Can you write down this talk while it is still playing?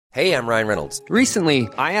Hey, I'm Ryan Reynolds. Recently,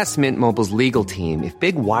 I asked Mint Mobile's legal team if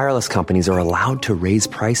big wireless companies are allowed to raise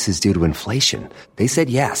prices due to inflation. They said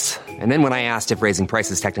yes. And then when I asked if raising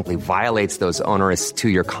prices technically violates those onerous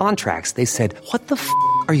two-year contracts, they said, "What the f***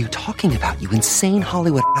 are you talking about, you insane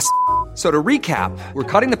Hollywood ass?" So to recap, we're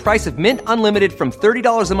cutting the price of Mint Unlimited from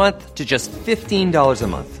 $30 a month to just $15 a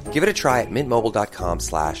month. Give it a try at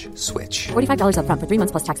mintmobile.com/switch. $45 up front for 3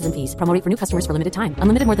 months plus taxes and fees. Promo rate for new customers for limited time.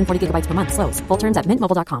 Unlimited more than 40 gigabytes per month. Slows full terms at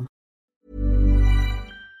mintmobile.com.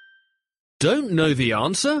 Don't know the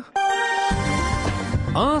answer?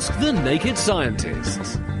 Ask the Naked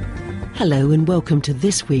Scientists. Hello and welcome to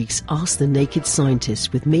this week's Ask the Naked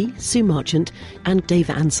Scientists with me, Sue Marchant, and Dave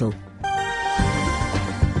Ansell.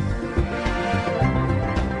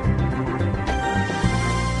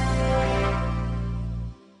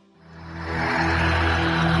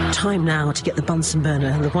 Time now to get the Bunsen burner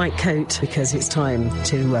and the white coat, because it's time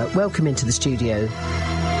to welcome into the studio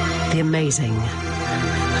the amazing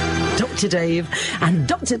Dr. Dave and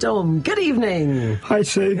Dr. Dom. Good evening. Hi,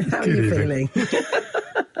 Sue. How are you feeling?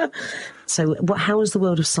 So, how is the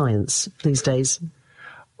world of science these days?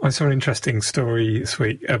 I saw an interesting story this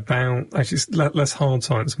week about, actually, less hard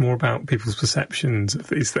science, more about people's perceptions of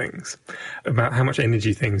these things, about how much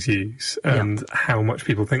energy things use and how much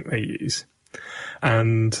people think they use.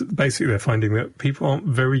 And basically they're finding that people aren't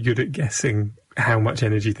very good at guessing how much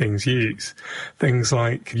energy things use. Things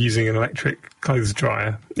like using an electric clothes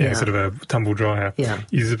dryer, sort of a tumble dryer,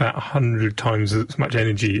 uses about 100 times as much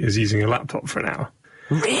energy as using a laptop for an hour.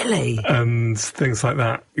 Really? And things like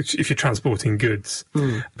that. If you're transporting goods,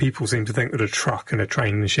 people seem to think that a truck and a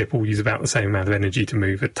train and a ship all use about the same amount of energy to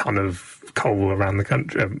move a ton of coal around the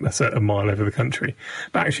country, a mile over the country.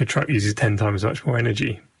 But actually a truck uses 10 times as much more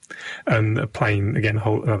energy. And a plane, again,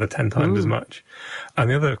 another 10 times as much. And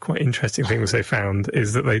the other quite interesting thing was they found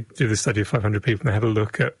is that they did a study of 500 people and they had a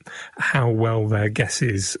look at how well their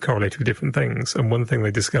guesses correlated with different things. And one thing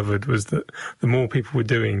they discovered was that the more people were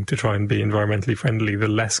doing to try and be environmentally friendly, the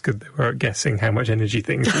less good they were at guessing how much energy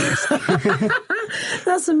things use.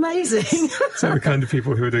 That's amazing. So the kind of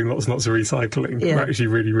people who are doing lots and lots of recycling were actually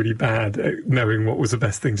really, really bad at knowing what was the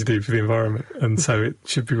best thing to do for the environment. And so it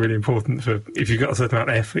should be really important for, if you've got a certain amount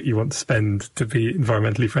of effort you want to spend to be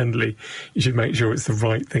environmentally friendly, you should make sure it's the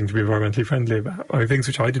right thing to be environmentally friendly about. I mean, things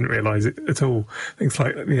which I didn't realise at all, things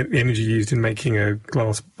like the energy used in making a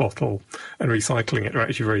glass bottle and recycling it are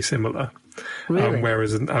actually very similar. Really?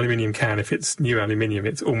 Whereas an aluminium can, if it's new aluminium,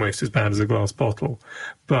 it's almost as bad as a glass bottle.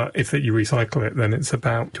 But if you recycle it, then it's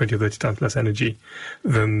about 20 or 30 times less energy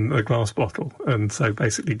than a glass bottle. And so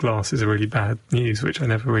basically glass is a really bad news, which I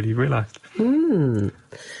never really realised.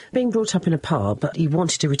 Being brought up in a pub, but you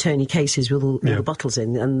wanted to return your cases with all the bottles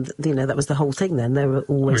in, and that was the whole thing then. They were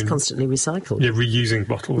always constantly recycled. Yeah, reusing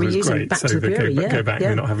bottles is great. Back so to the they brewery, go back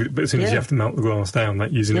and they not have it. But as soon as you have to melt the glass down,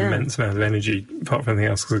 that uses an immense amount of energy, apart from anything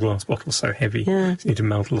else, because the glass bottle's so heavy. So you need to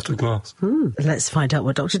melt a lot of glass. Let's find out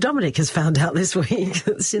what Dr. Dominic has found out this week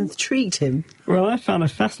that's intrigued him. Well, I found a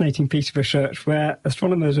fascinating piece of research where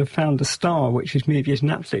astronomers have found a star which is moving at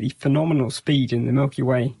an absolutely phenomenal speed in the Milky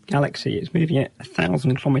Way galaxy. It's moving at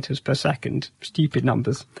 1,000 kilometres per second. Stupid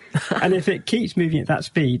numbers. And if it keeps moving at that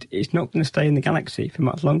speed, it's not going to stay in the galaxy for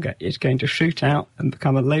much longer. It's going to shoot out and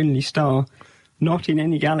become a lonely star, not in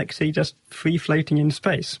any galaxy, just free floating in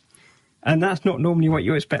space. And that's not normally what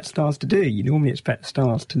you expect stars to do. You normally expect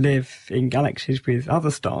stars to live in galaxies with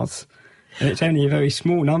other stars. And it's only a very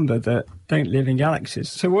small number that don't live in galaxies.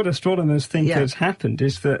 So what astronomers think has happened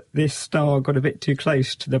is that this star got a bit too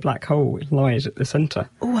close to the black hole which lies at the centre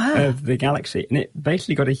of the galaxy. And it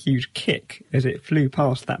basically got a huge kick as it flew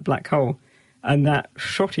past that black hole. And that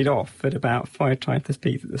shot it off at about 5 times the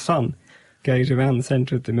speed that the sun goes around the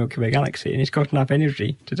centre of the Milky Way galaxy. And it's got enough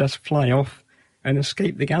energy to just fly off and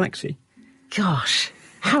escape the galaxy. Gosh,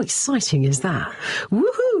 how exciting is that?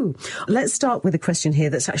 Woohoo! Let's start with a question here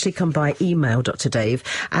that's actually come by email, Dr. Dave,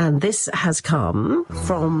 and this has come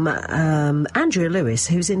from Andrea Lewis,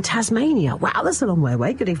 who's in Tasmania. Wow, that's a long way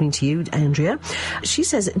away. Good evening to you, Andrea. She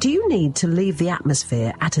says, do you need to leave the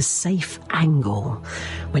atmosphere at a safe angle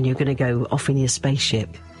when you're going to go off in your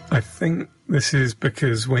spaceship? I think this is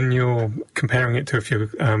because when you're comparing it to if you're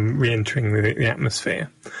re-entering the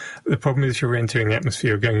atmosphere, the problem is if you're re-entering the atmosphere,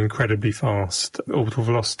 you're going incredibly fast. Orbital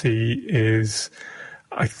velocity is,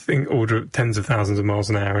 I think, order of tens of thousands of miles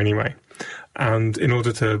an hour anyway. And in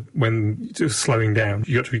order to, when you're slowing down,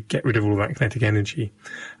 you got to get rid of all that kinetic energy.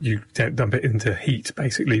 You dump it into heat,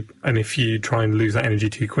 basically. And if you try and lose that energy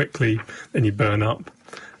too quickly, then you burn up.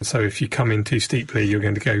 So if you come in too steeply, you're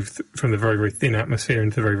going to go from the very, very thin atmosphere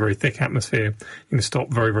into the very, very thick atmosphere. You're going to stop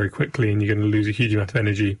very, very quickly, and you're going to lose a huge amount of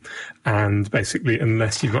energy. And basically,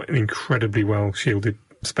 unless you've got an incredibly well-shielded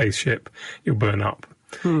spaceship, you'll burn up.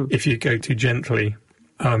 If you go too gently,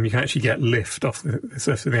 you can actually get lift off the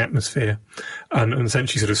surface of the atmosphere and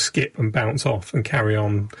essentially sort of skip and bounce off and carry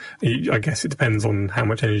on. I guess it depends on how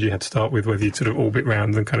much energy you had to start with, whether you'd sort of orbit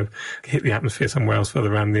round and kind of hit the atmosphere somewhere else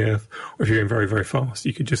further around the Earth, or if you're going very, very fast,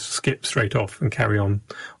 you could just skip straight off and carry on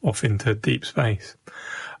off into deep space.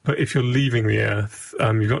 But if you're leaving the Earth,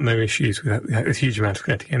 you've got no issues with a huge amount of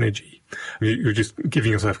kinetic energy. You're just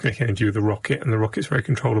giving yourself kinetic energy with the rocket, and the rocket's very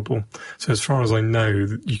controllable. So as far as I know,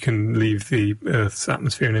 you can leave the Earth's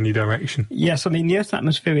atmosphere in any direction. Yes, I mean, the Earth's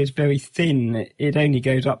atmosphere is very thin. It only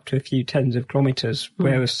goes up to a few tens of kilometres,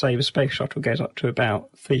 whereas, say, the space shuttle goes up to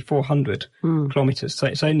about 300-400 kilometres. So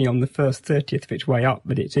it's only on the first 30th of its way up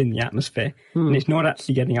that it's in the atmosphere. And it's not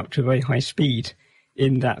actually getting up to a very high speed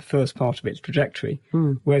in that first part of its trajectory.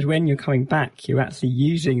 Whereas when you're coming back, you're actually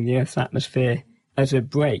using the Earth's atmosphere as a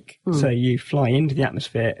brake. So you fly into the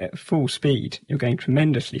atmosphere at full speed, you're going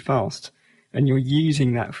tremendously fast, and you're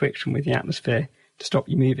using that friction with the atmosphere to stop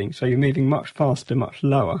you moving. So you're moving much faster, much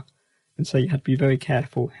lower, and so you have to be very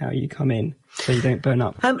careful how you come in so you don't burn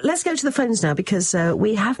up. Let's go to the phones now, because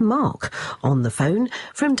we have Mark on the phone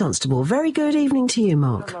from Dunstable. Very good evening to you,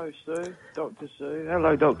 Mark. Hello, Sue. Dr. Sue.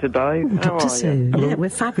 Hello, Dr. Dave. Dr. How are Sue. you? Yeah, we're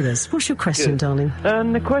fabulous. What's your question, darling?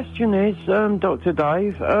 The question is, Dr.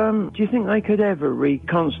 Dave, do you think they could ever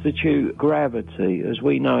reconstitute gravity as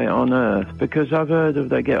we know it on Earth? Because I've heard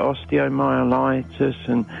they get osteomyelitis,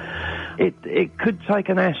 and it could take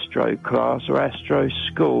an astro class or astro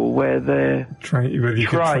school where they're trained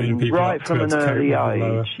right from an early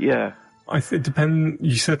age. Yeah. It depends.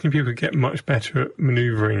 You certainly people get much better at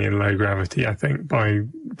manoeuvring in low gravity, I think, by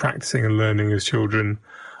practicing and learning as children.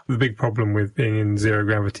 The big problem with being in zero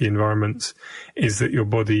gravity environments is that your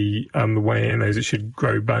body, the way it knows it should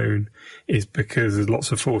grow bone is because there's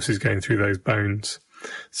lots of forces going through those bones.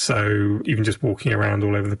 So even just walking around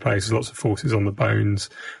all over the place, there's lots of forces on the bones.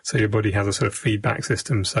 So your body has a sort of feedback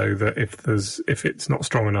system so that if it's not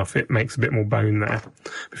strong enough, it makes a bit more bone there.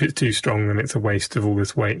 If it's too strong, then it's a waste of all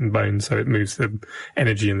this weight and bone, so it moves the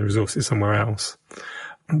energy and the resources somewhere else.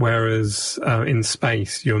 Whereas in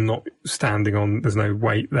space, you're not standing on, there's no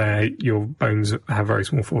weight there, your bones have very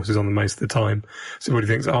small forces on them most of the time. So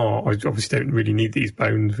everybody thinks, I obviously don't really need these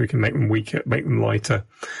bones, we can make them weaker, make them lighter.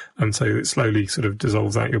 And so it slowly sort of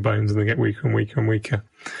dissolves out your bones and they get weaker and weaker and weaker.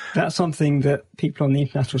 That's something that people on the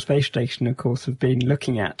International Space Station, of course, have been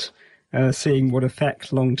looking at, seeing what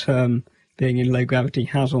effect long-term being in low gravity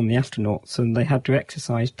has on the astronauts, and they had to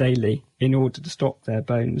exercise daily in order to stop their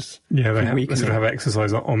bones. Yeah, they sort of have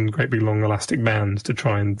exercise on great big long elastic bands to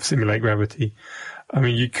try and simulate gravity. I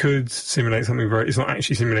mean, you could simulate something it's not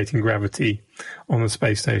actually simulating gravity on the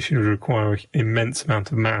space station. It would require an immense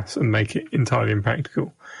amount of mass and make it entirely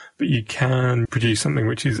impractical. But you can produce something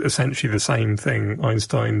which is essentially the same thing.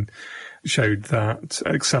 Einstein showed that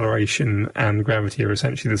acceleration and gravity are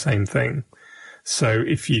essentially the same thing. So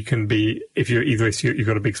you've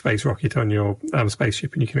got a big space rocket on your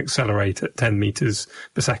spaceship and you can accelerate at 10 meters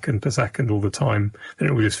per second all the time, then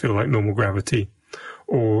it will just feel like normal gravity.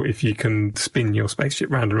 Or if you can spin your spaceship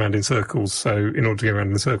round and round in circles, so in order to go around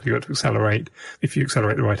in the circle, you've got to accelerate. If you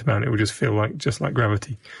accelerate the right amount, it will just feel just like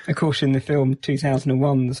gravity. Of course, in the film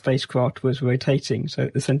 2001, the spacecraft was rotating, so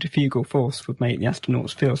the centrifugal force would make the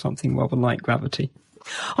astronauts feel something rather like gravity.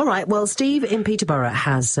 All right, well, Steve in Peterborough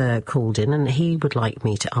has called in and he would like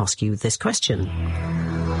me to ask you this question.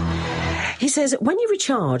 He says, when you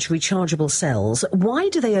recharge rechargeable cells, why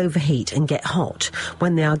do they overheat and get hot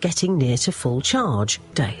when they are getting near to full charge?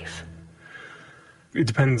 Dave? It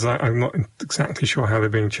depends. I'm not exactly sure how they're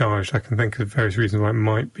being charged. I can think of various reasons why it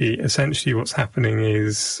might be. Essentially, what's happening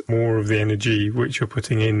is more of the energy which you're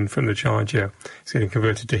putting in from the charger is getting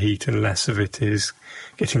converted to heat, and less of it is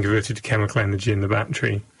getting converted to chemical energy in the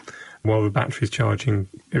battery. While the battery is charging,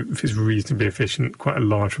 if it's reasonably efficient, quite a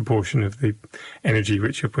large proportion of the energy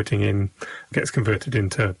which you're putting in gets converted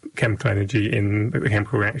into chemical energy in the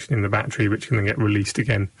chemical reaction in the battery, which can then get released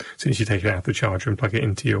again as soon as you take it out of the charger and plug it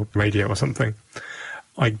into your radio or something.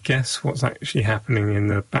 I guess what's actually happening in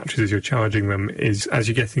the batteries as you're charging them is, as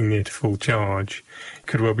you're getting near to full charge, you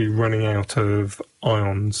could well be running out of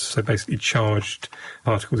ions, so basically charged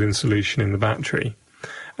particles in solution in the battery.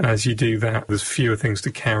 And as you do that, there's fewer things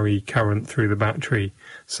to carry current through the battery,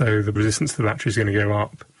 so the resistance to the battery is going to go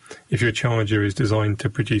up. If your charger is designed to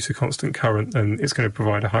produce a constant current, then it's going to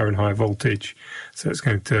provide a higher and higher voltage. So it's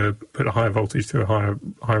going to put a higher voltage to a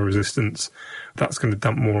higher resistance. That's going to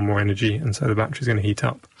dump more and more energy, and so the battery's going to heat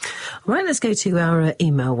up. Right, let's go to our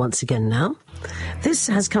email once again now. This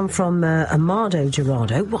has come from Amado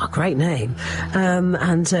Gerardo. What a great name.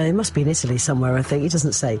 And it must be in Italy somewhere, I think. It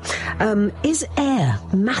doesn't say. Is air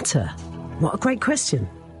matter? What a great question.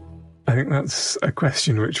 I think that's a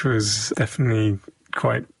question which was definitely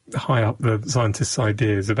quite high up the scientists'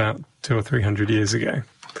 ideas about 200 or 300 years ago.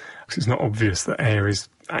 Because it's not obvious that air is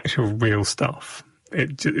actual real stuff.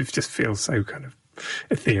 It just feels so kind of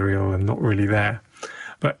ethereal and not really there.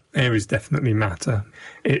 But air is definitely matter.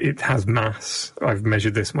 It has mass. I've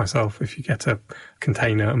measured this myself. If you get a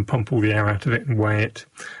container and pump all the air out of it and weigh it,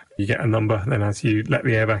 you get a number. Then as you let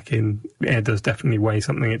the air back in, the air does definitely weigh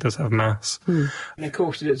something. It does have mass. And of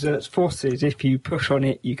course it exerts forces. If you push on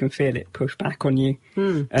it, you can feel it push back on you.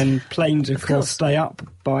 And planes, of course, stay up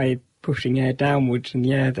by pushing air downwards in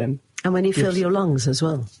the air then. And when you fill your lungs as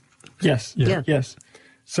well. Yes, yes.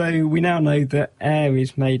 So we now know that air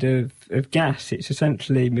is made of gas. It's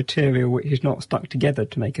essentially material which is not stuck together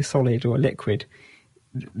to make a solid or a liquid.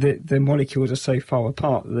 The molecules are so far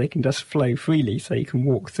apart that they can just flow freely, so you can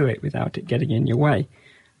walk through it without it getting in your way.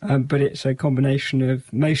 But it's a combination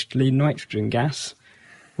of mostly nitrogen gas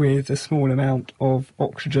with a small amount of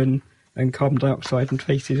oxygen and carbon dioxide and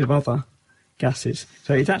traces of other gases.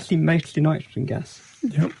 So it's actually mostly nitrogen gas.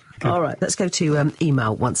 Yep. Good. All right, let's go to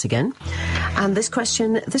email once again. And this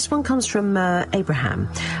one comes from Abraham,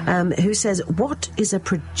 who says, what is a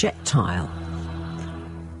projectile?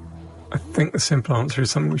 I think the simple answer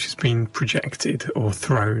is something which has been projected or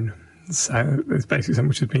thrown. So it's basically something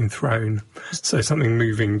which has been thrown. So something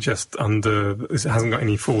moving just under, it hasn't got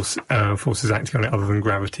any forces acting on it other than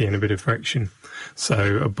gravity and a bit of friction.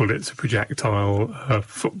 So a bullet's a projectile, a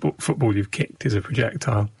football you've kicked is a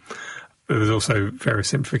projectile. There's also various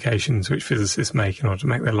simplifications which physicists make in order to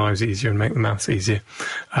make their lives easier and make the maths easier.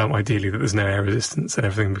 Ideally, that there's no air resistance and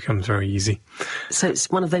everything becomes very easy. So it's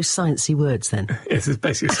one of those sciencey words then? Yes, it's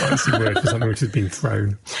basically a sciencey word for something which has been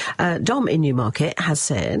thrown. Dom in Newmarket has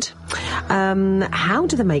said, how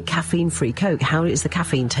do they make caffeine-free Coke? How is the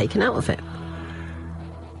caffeine taken out of it?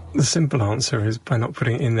 The simple answer is by not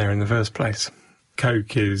putting it in there in the first place.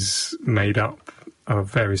 Coke is made up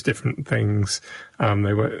of various different things.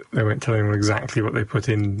 They weren't telling them exactly what they put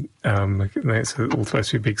in. It's all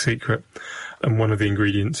supposed to be a big secret. And one of the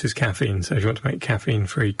ingredients is caffeine. So if you want to make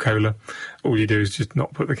caffeine-free cola, all you do is just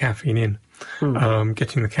not put the caffeine in.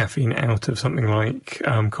 Getting the caffeine out of something like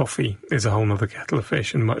coffee is a whole other kettle of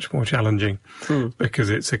fish and much more challenging because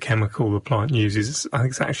it's a chemical the plant uses. I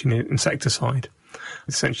think it's actually an insecticide.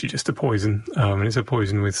 It's essentially just a poison, and it's a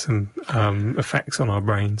poison with some effects on our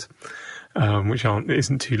brains. Which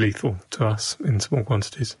isn't too lethal to us in small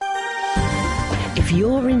quantities. If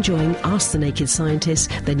you're enjoying Ask the Naked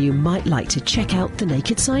Scientist, then you might like to check out The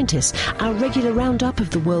Naked Scientist, our regular roundup of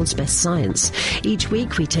the world's best science. Each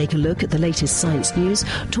week we take a look at the latest science news,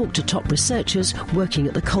 talk to top researchers working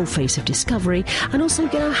at the coalface of discovery, and also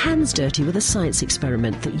get our hands dirty with a science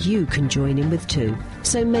experiment that you can join in with too.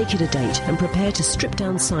 So make it a date and prepare to strip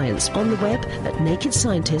down science on the web at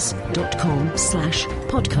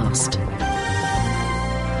nakedscientist.com/podcast.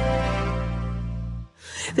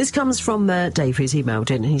 This comes from Dave, who's emailed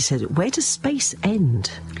in, and he said, where does space end?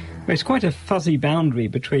 Well, it's quite a fuzzy boundary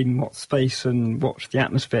between what's space and what's the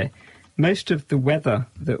atmosphere. Most of the weather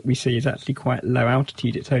that we see is actually quite low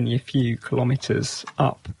altitude. It's only a few kilometres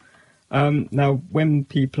up. Now, when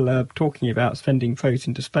people are talking about sending probes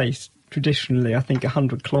into space, traditionally I think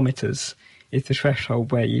 100 kilometres is the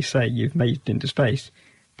threshold where you say you've made it into space.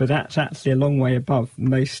 But that's actually a long way above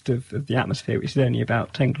most of the atmosphere, which is only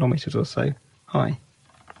about 10 kilometres or so high.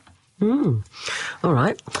 All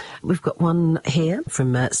right. We've got one here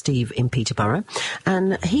from Steve in Peterborough.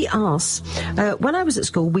 And he asks, when I was at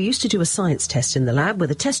school, we used to do a science test in the lab with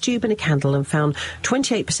a test tube and a candle and found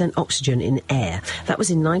 28% oxygen in air. That was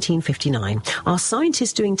in 1959. Are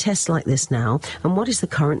scientists doing tests like this now? And what is the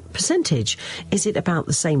current percentage? Is it about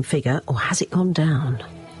the same figure or has it gone down?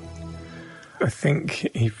 I think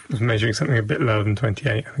he was measuring something a bit lower than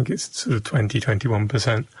 28. I think it's sort of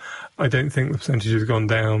 21%. I don't think the percentage has gone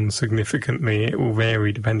down significantly. It will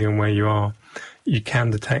vary depending on where you are. You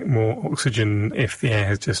can detect more oxygen if the air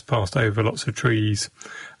has just passed over lots of trees.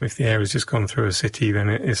 If the air has just gone through a city, then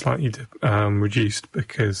it's likely to reduced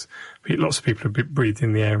because lots of people have breathed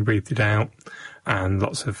in the air and breathed it out, and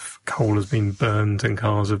lots of coal has been burned and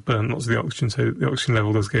cars have burnt lots of the oxygen, so the oxygen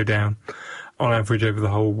level does go down. on average over the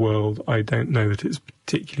whole world, I don't know that it's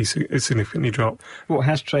particularly significantly dropped. What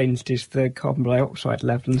has changed is the carbon dioxide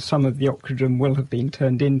level, and some of the oxygen will have been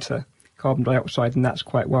turned into carbon dioxide, and that's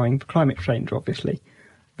quite worrying for climate change, obviously.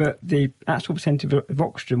 But the actual percentage of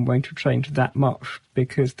oxygen won't have changed that much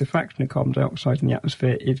because the fraction of carbon dioxide in the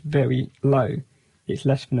atmosphere is very low. It's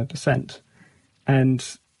less than 1%.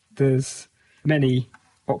 And there's many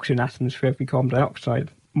oxygen atoms for every carbon dioxide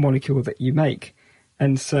molecule that you make.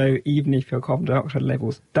 And so even if your carbon dioxide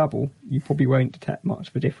levels double, you probably won't detect much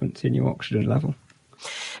of a difference in your oxygen level.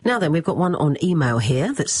 Now then, we've got one on email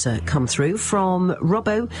here that's come through from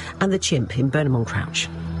Robbo and the Chimp in Burnham-on-Crouch,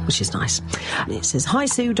 which is nice. And it says, "Hi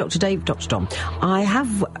Sue, Dr. Dave, Dr. Dom. I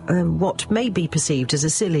have what may be perceived as a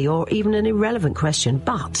silly or even an irrelevant question,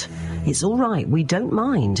 but it's all right, we don't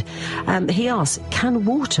mind." He asks, can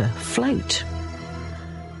water float?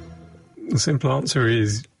 The simple answer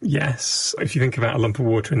is yes. If you think about a lump of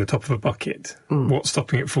water in the top of a bucket, what's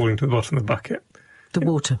stopping it falling to the bottom of the bucket? The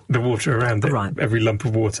water. The water around it. Right. Every lump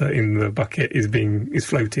of water in the bucket is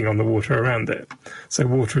floating on the water around it. So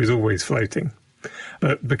water is always floating.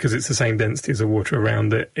 But because it's the same density as the water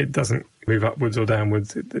around it, it doesn't move upwards or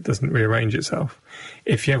downwards. It doesn't rearrange itself.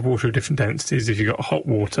 If you have water of different densities, if you've got hot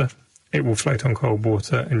water, it will float on cold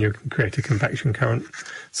water and you can create a convection current.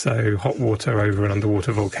 So hot water over an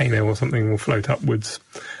underwater volcano or something will float upwards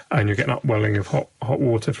and you'll get an upwelling of hot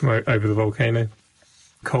water from over the volcano.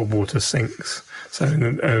 Cold water sinks. So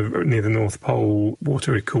near the North Pole,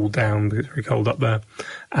 water is cooled down because it's very cold up there.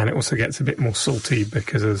 And it also gets a bit more salty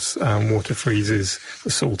because as water freezes, the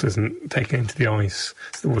salt isn't taken into the ice.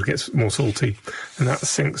 So the water gets more salty and that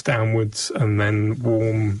sinks downwards, and then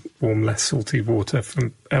warm, less salty water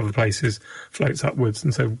from other places floats upwards.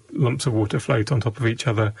 And so lumps of water float on top of each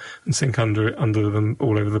other and sink under them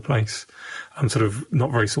all over the place. Sort of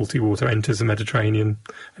not very salty water enters the Mediterranean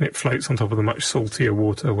and it floats on top of the much saltier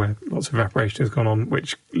water where lots of evaporation has gone on,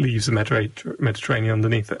 which leaves the Mediterranean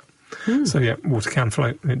underneath it. So yeah, water can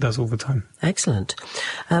float, and it does all the time. Excellent.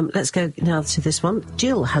 Let's go now to this one.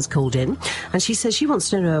 Jill has called in, and she says she wants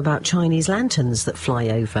to know about Chinese lanterns that fly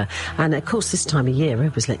over. And of course, this time of year,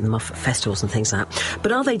 everybody's letting them off at festivals and things like that.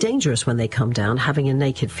 But are they dangerous when they come down, having a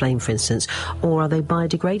naked flame, for instance, or are they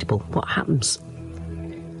biodegradable? What happens?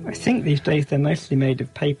 I think these days they're mostly made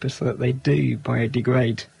of paper so that they do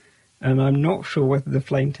biodegrade. And I'm not sure whether the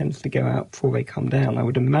flame tends to go out before they come down. I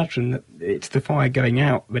would imagine that it's the fire going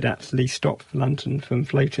out would actually stop the lantern from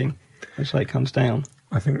floating as it comes down.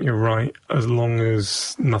 I think you're right, as long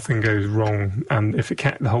as nothing goes wrong, and if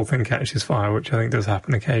the whole thing catches fire, which I think does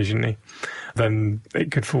happen occasionally, then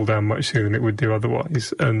it could fall down much sooner than it would do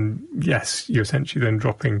otherwise. And yes, you're essentially then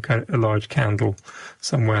dropping a large candle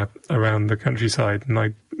somewhere around the countryside,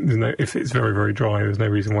 and if it's very, very dry, there's no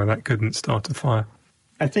reason why that couldn't start a fire.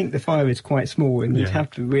 I think the fire is quite small, and you'd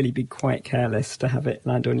have to really be quite careless to have it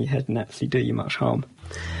land on your head and actually do you much harm.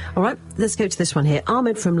 All right, let's go to this one here.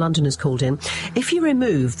 Ahmed from London has called in. If you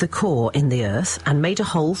removed the core in the Earth and made a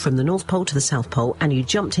hole from the North Pole to the South Pole and you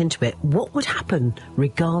jumped into it, what would happen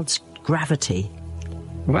regards gravity?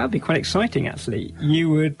 Well, that would be quite exciting, actually. You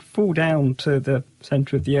would fall down to the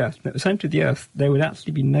centre of the Earth. And at the centre of the Earth, there would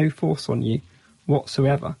actually be no force on you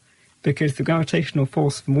whatsoever, because the gravitational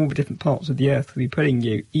force from all the different parts of the Earth would be pulling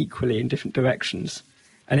you equally in different directions,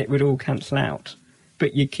 and it would all cancel out.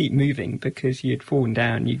 But you'd keep moving because you'd fallen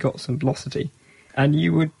down, you got some velocity, and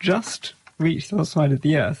you would just reach the other side of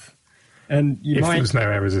the Earth. And there was no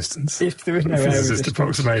air resistance. If there was no air resistance.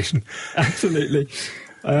 Approximation. Absolutely.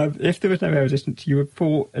 If there was no air resistance, you would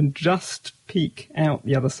fall and just peek out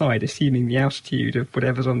the other side, assuming the altitude of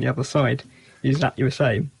whatever's on the other side is exactly the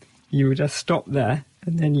same. You would just stop there,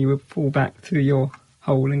 and then you would fall back through your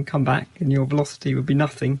hole and come back, and your velocity would be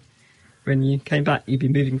nothing. When you came back, you'd be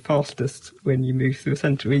moving fastest when you moved through the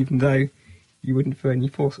centre, even though you wouldn't feel any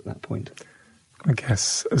force at that point. I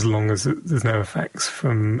guess as long as there's no effects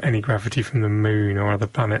from any gravity from the moon or other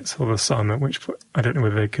planets or the sun, at which I don't know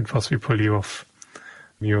whether they could possibly pull you off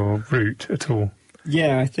your route at all.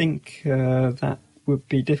 Yeah, I think that would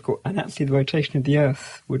be difficult. And actually the rotation of the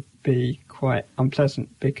Earth would be quite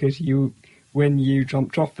unpleasant, because when you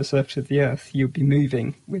jumped off the surface of the Earth, you'd be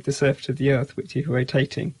moving with the surface of the Earth, which is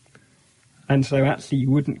rotating. And so actually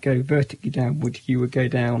you wouldn't go vertically downward, you would go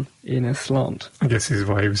down in a slant. I guess this is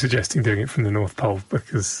why he was suggesting doing it from the North Pole,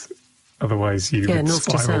 because otherwise you would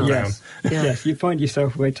spiral down. Yes. Yes, you find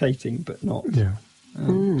yourself rotating, but not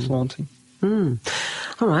slanting.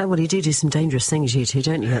 All right, well, you do some dangerous things, you two,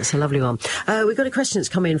 don't you? That's a lovely one. We've got a question that's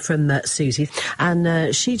come in from Susie,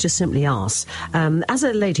 and she just simply asks, as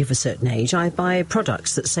a lady of a certain age, I buy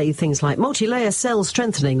products that say things like multi-layer cell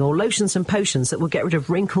strengthening or lotions and potions that will get rid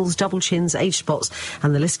of wrinkles, double chins, age spots,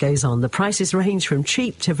 and the list goes on. The prices range from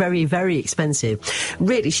cheap to very, very expensive.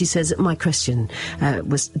 Really, she says, my question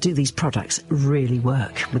was, do these products really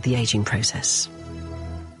work with the ageing process?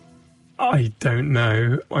 I don't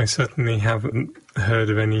know. I certainly haven't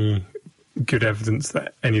heard of any good evidence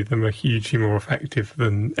that any of them are hugely more effective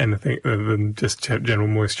than anything other than just general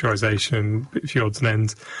moisturisation, a few odds and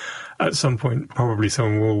ends. At some point, probably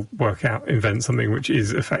someone will invent something which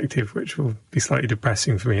is effective, which will be slightly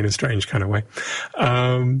depressing for me in a strange kind of way.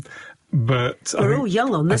 But we're all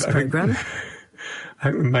young on this programme. I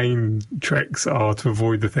think the main tricks are to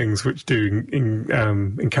avoid the things which do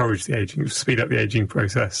encourage the ageing, speed up the ageing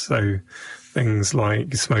process. So things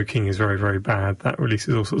like smoking is very, very bad. That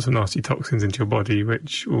releases all sorts of nasty toxins into your body,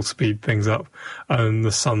 which will speed things up. And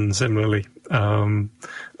the sun, similarly,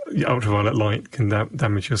 ultraviolet light can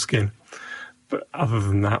damage your skin. But other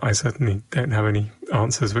than that, I certainly don't have any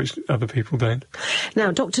answers which other people don't. Now,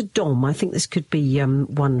 Dr. Dom, I think this could be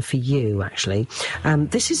one for you, actually.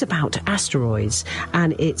 This is about asteroids,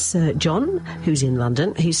 and it's John, who's in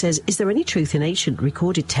London, who says, is there any truth in ancient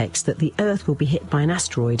recorded text that the Earth will be hit by an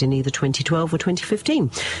asteroid in either 2012 or 2015?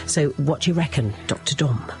 So what do you reckon, Dr.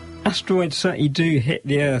 Dom? Asteroids certainly do hit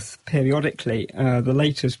the Earth periodically. The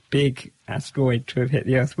latest big asteroid to have hit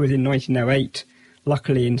the Earth was in 1908.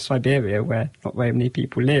 Luckily in Siberia, where not very many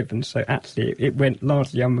people live, and so actually it went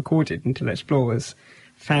largely unrecorded until explorers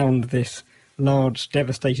found this large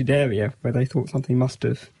devastated area where they thought something must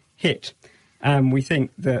have hit. And we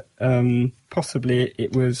think that possibly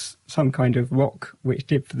it was some kind of rock which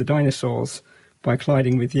did for the dinosaurs by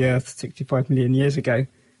colliding with the Earth 65 million years ago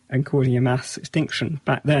and causing a mass extinction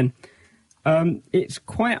back then. It's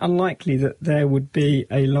quite unlikely that there would be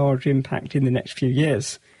a large impact in the next few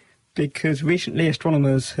years, because recently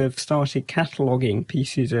astronomers have started cataloguing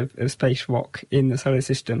pieces of space rock in the solar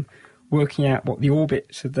system, working out what the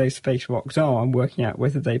orbits of those space rocks are and working out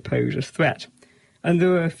whether they pose a threat. And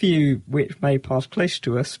there are a few which may pass close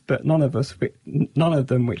to us, but none of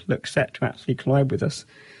them which look set to actually collide with us.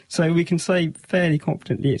 So we can say fairly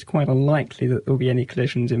confidently it's quite unlikely that there will be any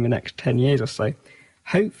collisions in the next 10 years or so.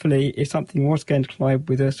 Hopefully, if something was going to collide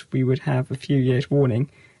with us, we would have a few years' warning,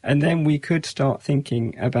 and then we could start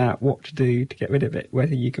thinking about what to do to get rid of it,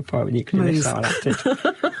 whether you could fire a nuclear missile at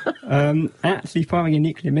it. Actually, firing a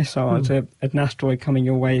nuclear missile at an asteroid coming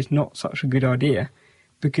your way is not such a good idea,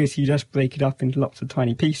 because you just break it up into lots of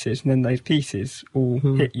tiny pieces, and then those pieces all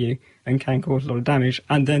hit you and can cause a lot of damage,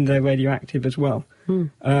 and then they're radioactive as well.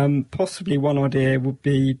 Possibly one idea would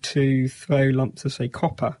be to throw lumps of, say,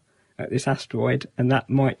 copper at this asteroid, and that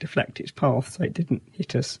might deflect its path so it didn't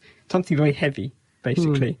hit us. Something very heavy,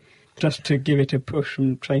 basically, just to give it a push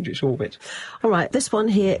and change its orbit. All right, this one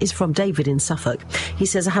here is from David in Suffolk. He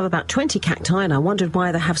says, I have about 20 cacti and I wondered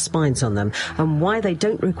why they have spines on them and why they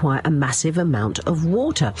don't require a massive amount of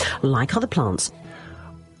water, like other plants.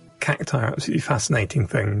 Cacti are absolutely fascinating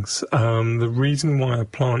things. The reason why a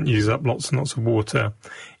plant uses up lots and lots of water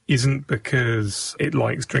isn't because it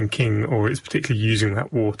likes drinking or it's particularly using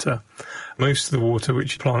that water. Most of the water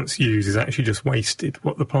which plants use is actually just wasted.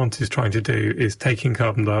 What the plant is trying to do is taking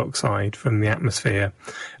carbon dioxide from the atmosphere,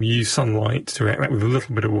 use sunlight to react with a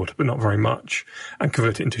little bit of water, but not very much, and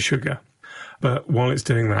convert it into sugar. But while it's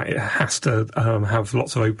doing that, it has to have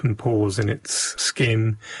lots of open pores in its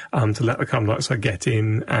skin to let the carbon dioxide get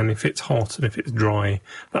in. And if it's hot and if it's dry,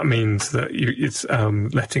 that means that it's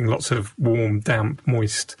letting lots of warm, damp,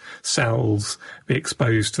 moist cells be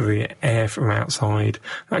exposed to the air from outside.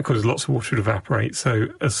 That causes lots of water to evaporate. So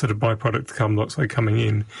a sort of byproduct of the carbon dioxide coming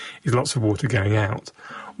in is lots of water going out.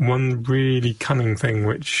 One really cunning thing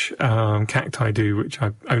which cacti do, which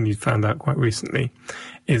I've only found out quite recently,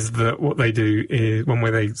 is that what they do is, one way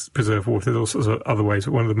they preserve water, there's all sorts of other ways,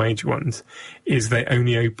 but one of the major ones is they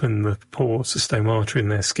only open the pores, the stomata in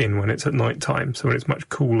their skin when it's at night time, so when it's much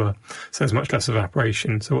cooler, so there's much less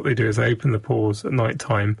evaporation. So what they do is they open the pores at night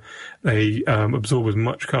time, they absorb as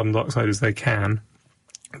much carbon dioxide as they can.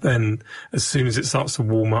 Then, as soon as it starts to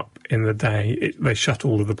warm up in the day, they shut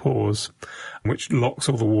all of the pores, which locks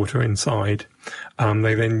all the water inside.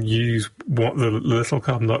 They then use what the little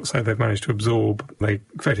carbon dioxide they've managed to absorb, they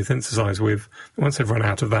photosynthesize with. Once they've run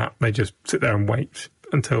out of that, they just sit there and wait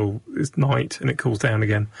until it's night and it cools down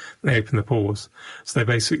again. They open the pores. So they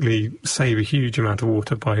basically save a huge amount of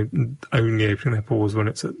water by only opening their pores when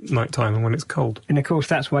it's at night time and when it's cold. And of course,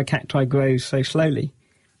 that's why cacti grows so slowly.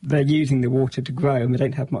 They're using the water to grow and they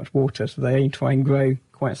don't have much water, so they only try and grow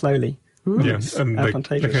quite slowly. Yeah, It's and they can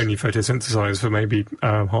advantageous. only photosynthesize for maybe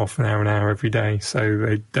half an hour every day, so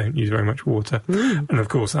they don't use very much water. And of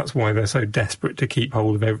course, that's why they're so desperate to keep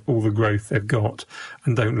hold of all the growth they've got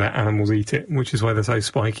and don't let animals eat it, which is why they're so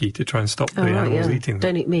spiky, to try and stop the animals eating them.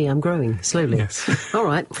 Don't eat me, I'm growing slowly. Yes. All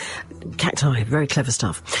right. Cacti, very clever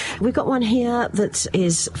stuff. We've got one here that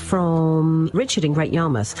is from Richard in Great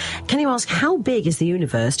Yarmouth. Can you ask, how big is the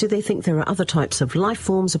universe? Do they think there are other types of life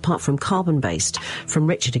forms apart from carbon-based? From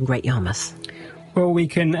Richard in Great Yarmouth. Well, we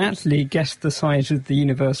can actually guess the size of the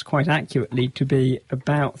universe quite accurately to be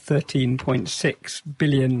about 13.6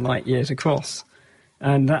 billion light years across.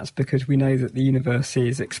 And that's because we know that the universe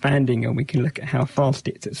is expanding, and we can look at how fast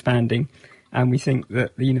it's expanding. And we think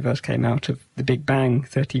that the universe came out of the Big Bang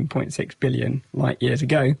 13.6 billion light years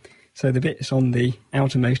ago. So the bits on the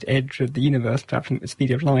outermost edge of the universe travelling at the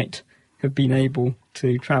speed of light have been able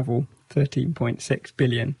to travel 13.6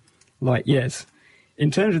 billion light years. In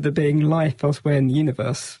terms of there being life elsewhere in the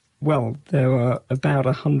universe, well, there are about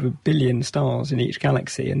 100 billion stars in each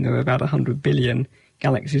galaxy, and there are about 100 billion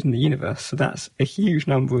galaxies in the universe. So that's a huge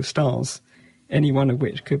number of stars, any one of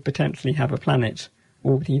which could potentially have a planet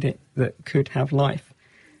orbiting it that could have life.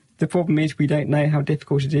 The problem is we don't know how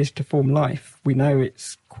difficult it is to form life. We know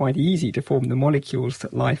it's quite easy to form the molecules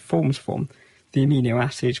that life forms from, the amino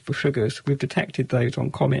acids for sugars. We've detected those on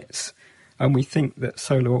comets, and we think that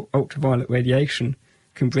solar ultraviolet radiation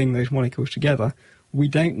can bring those molecules together. We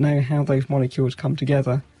don't know how those molecules come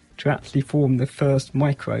together to actually form the first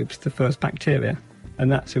microbes, the first bacteria,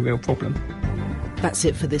 and that's a real problem. That's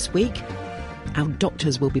it for this week. Our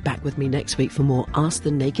doctors will be back with me next week for more Ask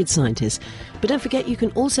the Naked Scientist. But don't forget, you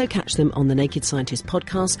can also catch them on the Naked Scientist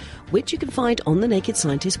podcast, which you can find on the Naked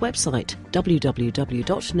Scientist website,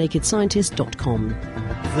 www.nakedscientist.com.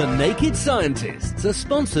 The Naked Scientists are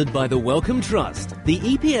sponsored by the Wellcome Trust, the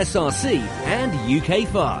EPSRC and UK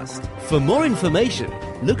Fast. For more information,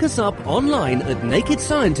 look us up online at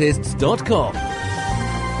nakedscientists.com.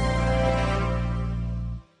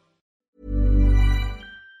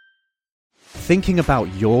 Thinking about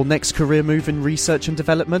your next career move in research and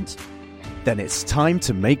development? Then it's time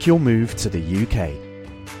to make your move to the UK.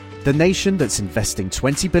 The nation that's investing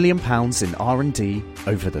 £20 billion in R&D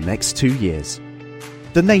over the next 2 years.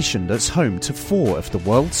 The nation that's home to 4 of the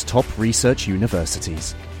world's top research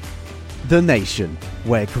universities. The nation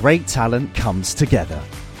where great talent comes together.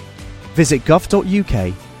 Visit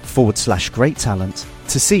gov.uk/great talent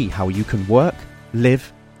to see how you can work,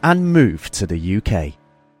 live and move to the UK.